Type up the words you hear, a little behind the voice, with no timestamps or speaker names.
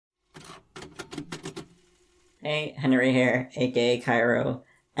Hey, Henry here, aka Cairo,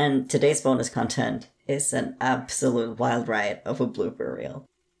 and today's bonus content is an absolute wild ride of a blooper reel.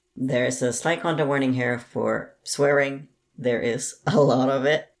 There's a slight content warning here for swearing. There is a lot of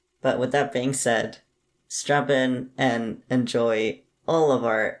it, but with that being said, strap in and enjoy all of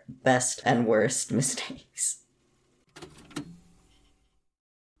our best and worst mistakes.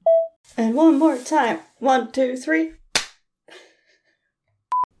 And one more time. 1, 2, 3.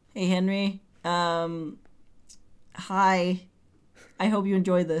 Hey, Henry. Hi. I hope you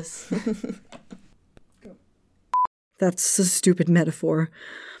enjoy this. That's a stupid metaphor.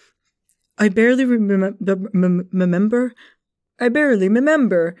 I barely remember.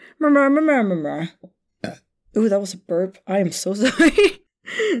 Ooh, that was a burp. I am so sorry.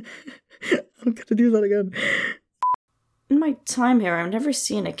 I'm gonna do that again. In my time here, I've never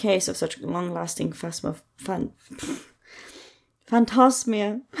seen a case of such long-lasting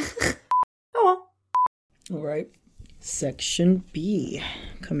phantasmia. Oh well. Alright. Section B.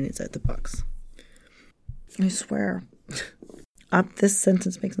 Coming inside the box. I swear. This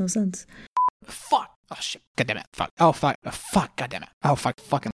sentence makes no sense. Fuck. Oh shit. God damn it. Fuck. Oh fuck. Oh, fuck. God damn it. Oh fuck.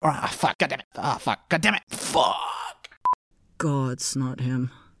 Fucking. Ah, fuck. God damn it. Ah, fuck. God damn it. Fuck. God, it's not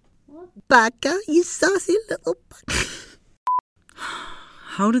him. Baka, you saucy little baka.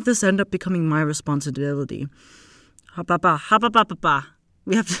 How did this end up becoming my responsibility? Ha-ba-ba.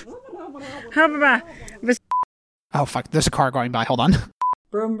 We have to... Ha-ba-ba. Oh fuck. There's a car going by. Hold on.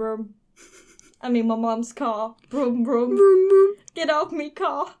 Broom broom. I mean my mom's car. Broom broom. Vroom, vroom. Get off me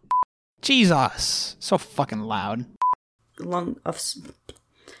car. Jesus. So fucking loud. Long of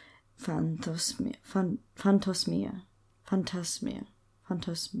phantasmia. Phantasmia. Phantasmia. Phantasmia.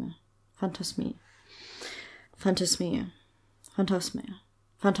 Phantasmia. Phantasmia. Phantasmia.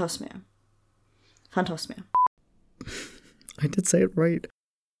 Phantasmia. Phantasmia. I did say it right.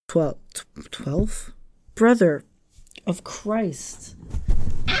 12? Brother of Christ.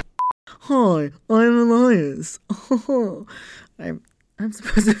 Hi, I'm Elias. I'm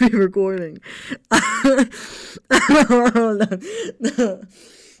supposed to be recording.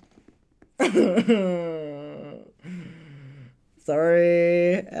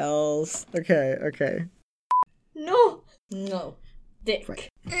 Sorry, else. Okay. No. Dick. Right.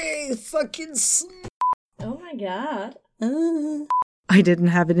 Hey, fucking Oh my god. I didn't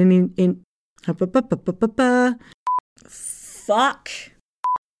have it in Fuck.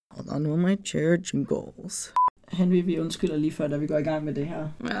 Hold on while my chair jingles. Henry, vi undskylder lige før, da vi går i gang med det her.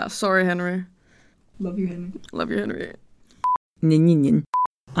 Yeah, sorry, Henry. Love you, Henry. Love you, Henry. Nyin.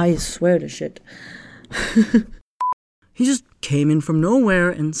 I swear to shit. He just came in from nowhere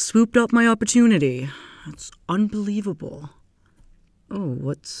and swooped up my opportunity. It's unbelievable. Oh,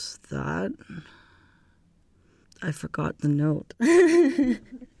 what's that? I forgot the note.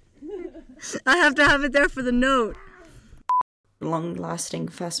 I have to have it there for the note. Long-lasting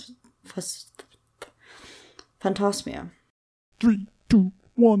phantasmia. 3, 2,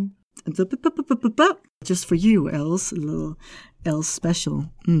 1. Just for you, Els. A little Els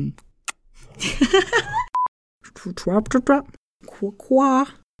special.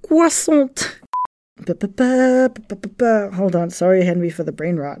 Croissant. Hold on. Sorry, Henry, for the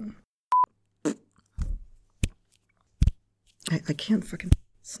brain rot. I can't fucking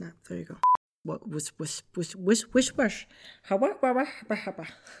snap. There you go. What wish.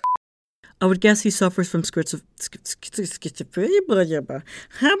 I would guess he suffers from schizophrenia.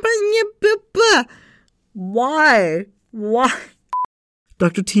 Why?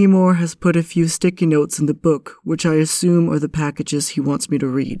 Dr. Timur has put a few sticky notes in the book, which I assume are the packages he wants me to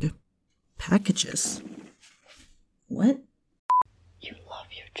read. Packages? What? You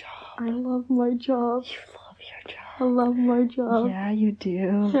love your job. I love my job. You love your job. I love my job. Yeah, you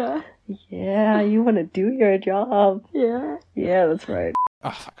do. Yeah. Yeah, you want to do your job. Yeah. Yeah, that's right.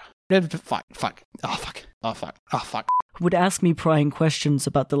 Oh fuck. Fuck. Oh fuck. Oh fuck. Oh fuck. Would ask me prying questions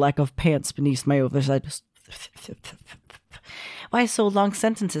about the lack of pants beneath my oversized... Why so long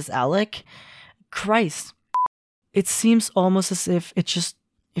sentences, Alec? Christ. It seems almost as if it just...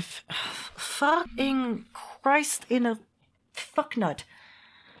 Fucking Christ in a fucknut.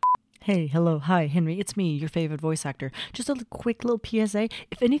 Hey, hello, hi, Henry, it's me, your favorite voice actor. Just a quick little PSA.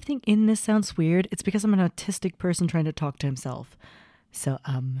 If anything in this sounds weird, it's because I'm an autistic person trying to talk to himself. So,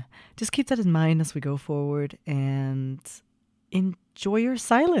 just keep that in mind as we go forward, and enjoy your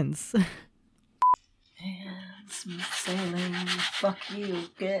silence. And smooth sailing, fuck you,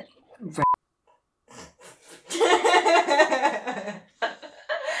 get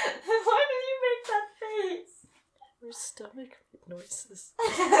Why did you make that face? Your stomach noises.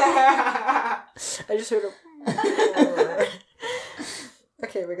 I just heard a...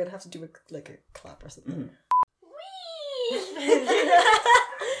 Okay, we're gonna have to do a clap or something.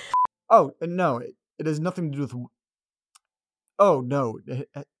 Oh, no, it has nothing to do with... Oh, no.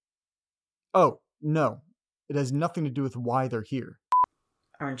 Oh, no. It has nothing to do with why they're here.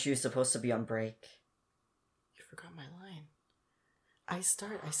 Aren't you supposed to be on break? You forgot my line. I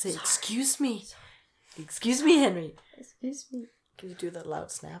say, excuse me. Sorry. Excuse me, Henry. Excuse me. Can you do that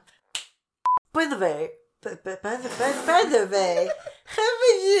loud snap? By the way, by the way,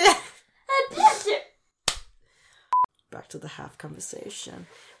 back to the half conversation,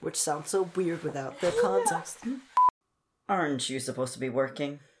 which sounds so weird without the context. Aren't you supposed to be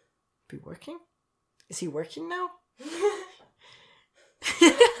working? Be working? Is he working now?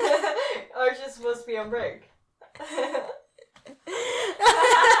 Aren't you supposed to be on break?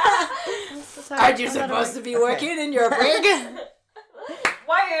 Aren't you supposed to be working in your break?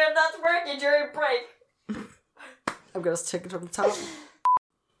 Why are you not working during break? I'm gonna take it from the top.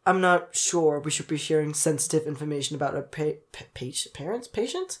 I'm not sure we should be sharing sensitive information about our parents?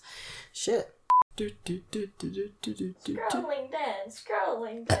 Patients? Shit. Scrolling dance.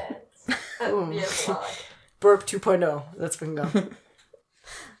 Oh. Yes, Burp 2.0. Let's bring go.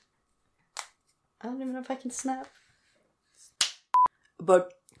 I don't even know if I can snap.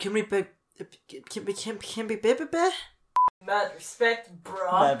 But can we be Mad respect,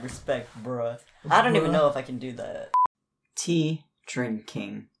 bro. Bad respect, bruh. I don't even know if I can do that. Tea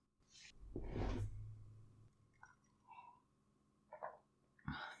drinking.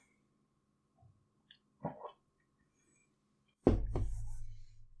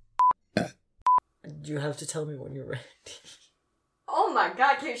 You have to tell me when you're ready. Oh my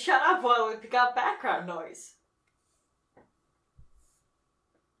god, can you shut up while we pick up background noise?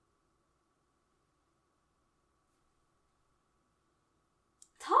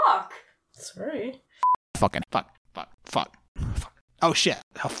 Talk! Sorry. Fucking fuck. Oh shit.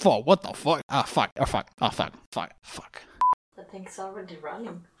 Oh, fuck. What the fuck? Oh fuck. Fuck. The thing's already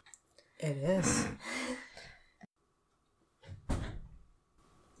running. It is.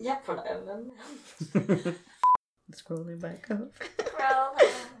 Yeah, for the Ellen. Scrolling back up.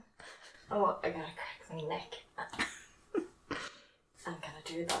 Oh, I gotta crack my neck. I'm gonna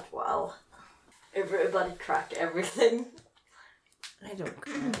do that well. Everybody crack everything. I don't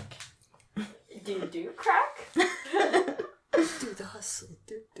crack. Do you do crack? Do the hustle.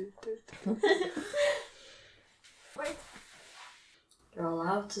 Do. Wait. You're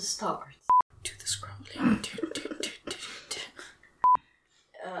allowed to start. Do the scrolling. Do.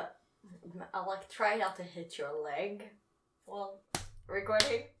 I like try not to hit your leg while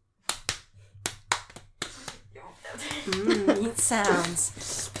recording. Meat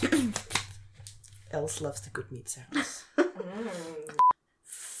sounds. Else loves the good meat sounds.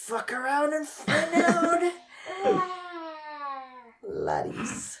 Fuck around and find out.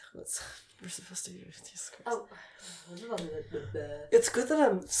 Laddies. We're supposed to use this. Oh. It's good that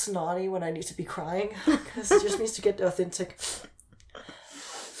I'm snotty when I need to be crying, because it just needs to get authentic.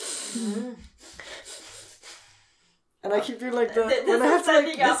 And I keep doing like the when I have to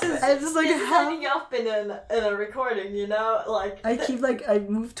like I just like standing up in a recording, you know, like I keep like I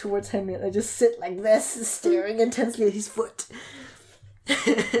move towards Henry and I just sit like this, staring intensely at his foot.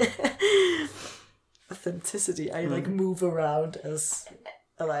 Authenticity. I like move around as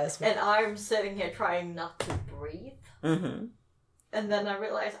Elias would. And I'm sitting here trying not to breathe. Mm-hmm. And then I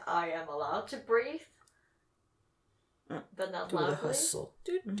realize I am allowed to breathe. But not Do the loudly. hustle.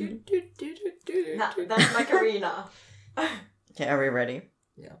 That's my Karina. Okay, are we ready?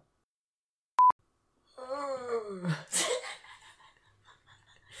 Yeah.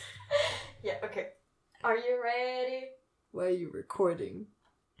 Yeah, okay. Are you ready? Why are you recording?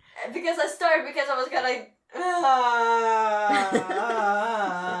 Because I started because I was gonna...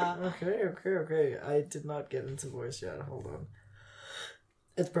 Okay. I did not get into voice yet. Hold on.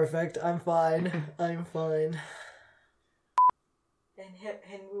 It's perfect. I'm fine. I'm fine. And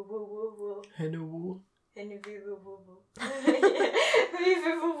hen woo woo woo woo. Hello. Hen woo woo woo.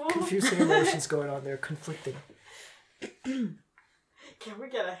 Confusing emotions going on there. Conflicting. Can we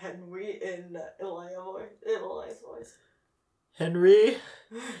get a Henry in Eli's voice? Henry.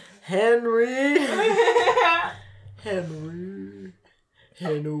 Henry.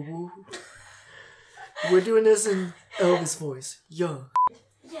 We're doing this in Elvis voice. Yeah.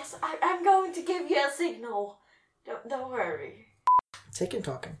 Yes, I'm going to give you a signal. Don't worry. Taking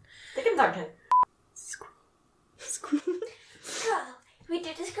talking. Take him talking. Scroll. Scroll. We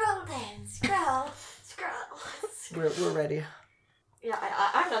do the scroll dance. Scroll. We're ready. Yeah,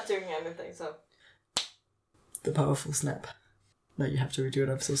 I'm not doing anything, so... The powerful snap. No, you have to redo it.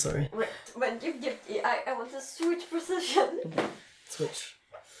 I'm so sorry. Wait, I want to switch position. Switch.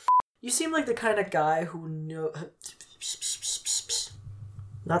 You seem like the kind of guy who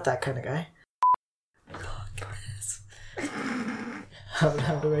Not that kind of guy. Fuck this.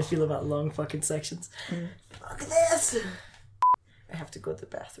 How do I feel about long fucking sections? Fuck this! I have to go to the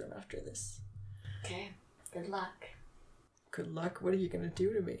bathroom after this. Okay, good luck. Good luck? What are you gonna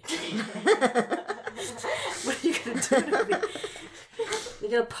do to me? What are you gonna do to me?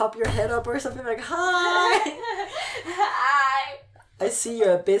 You're gonna pop your head up or something like, hi! Hi! I see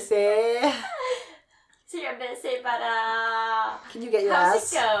you're busy. So you're busy, but Can you get your how's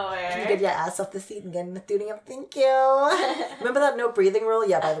ass? it going? Can you get your ass off the seat and get in the studio? Thank you. Remember that no breathing rule?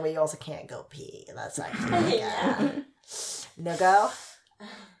 Yeah, by the way, you also can't go pee. That's actually Yeah. No go? Oh,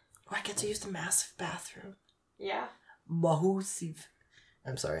 I get to use the massive bathroom. Yeah. Mahusiv.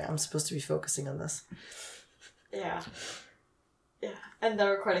 I'm sorry, I'm supposed to be focusing on this. Yeah. Yeah. And the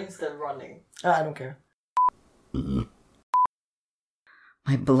recording's still running. I don't care.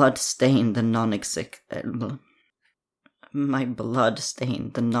 My blood stained the My blood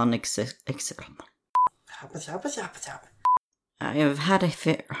stained the I have had a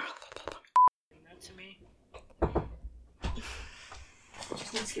fear. That to me.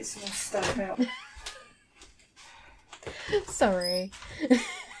 Just need to get some more stuff out. Sorry.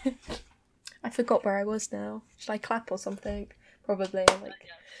 I forgot where I was now. Should I clap or something? Probably, like...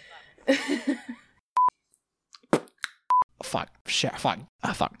 Fuck, shit, fuck,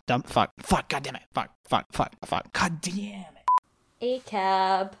 fuck, dumb, fuck, god damn it, fuck, god damn it. A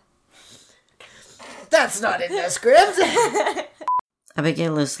cab. That's not in the script!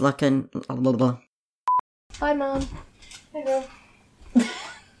 Abigail is looking. Hi, Mum. Hello.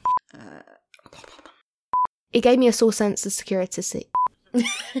 It gave me a sore sense of security.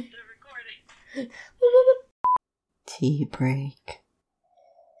 Tea break.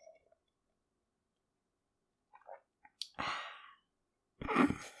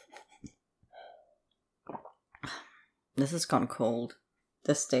 This has gone cold.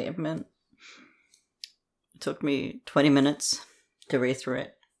 This statement. It took me 20 minutes to read through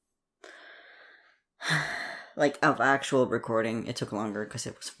it. Like, of actual recording, it took longer because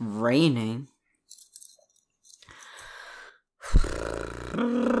it was raining.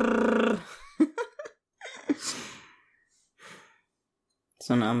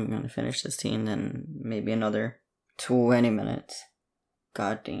 So now I'm gonna finish this tea and then maybe another 20 minutes.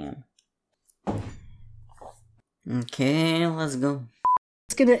 God damn. Okay, let's go.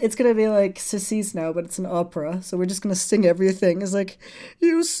 It's gonna be like Sissy's now, but it's an opera, so we're just gonna sing everything. It's like,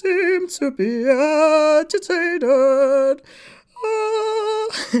 you seem to be agitated. Ah.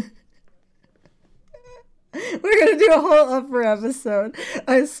 We're gonna do a whole opera episode.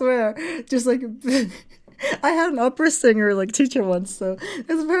 I swear. Just like I had an opera singer like teacher once, so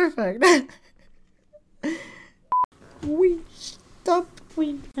it's perfect.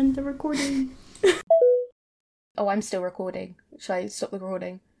 We end the recording. Oh, I'm still recording. Should I stop the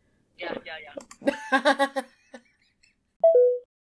recording? Yeah.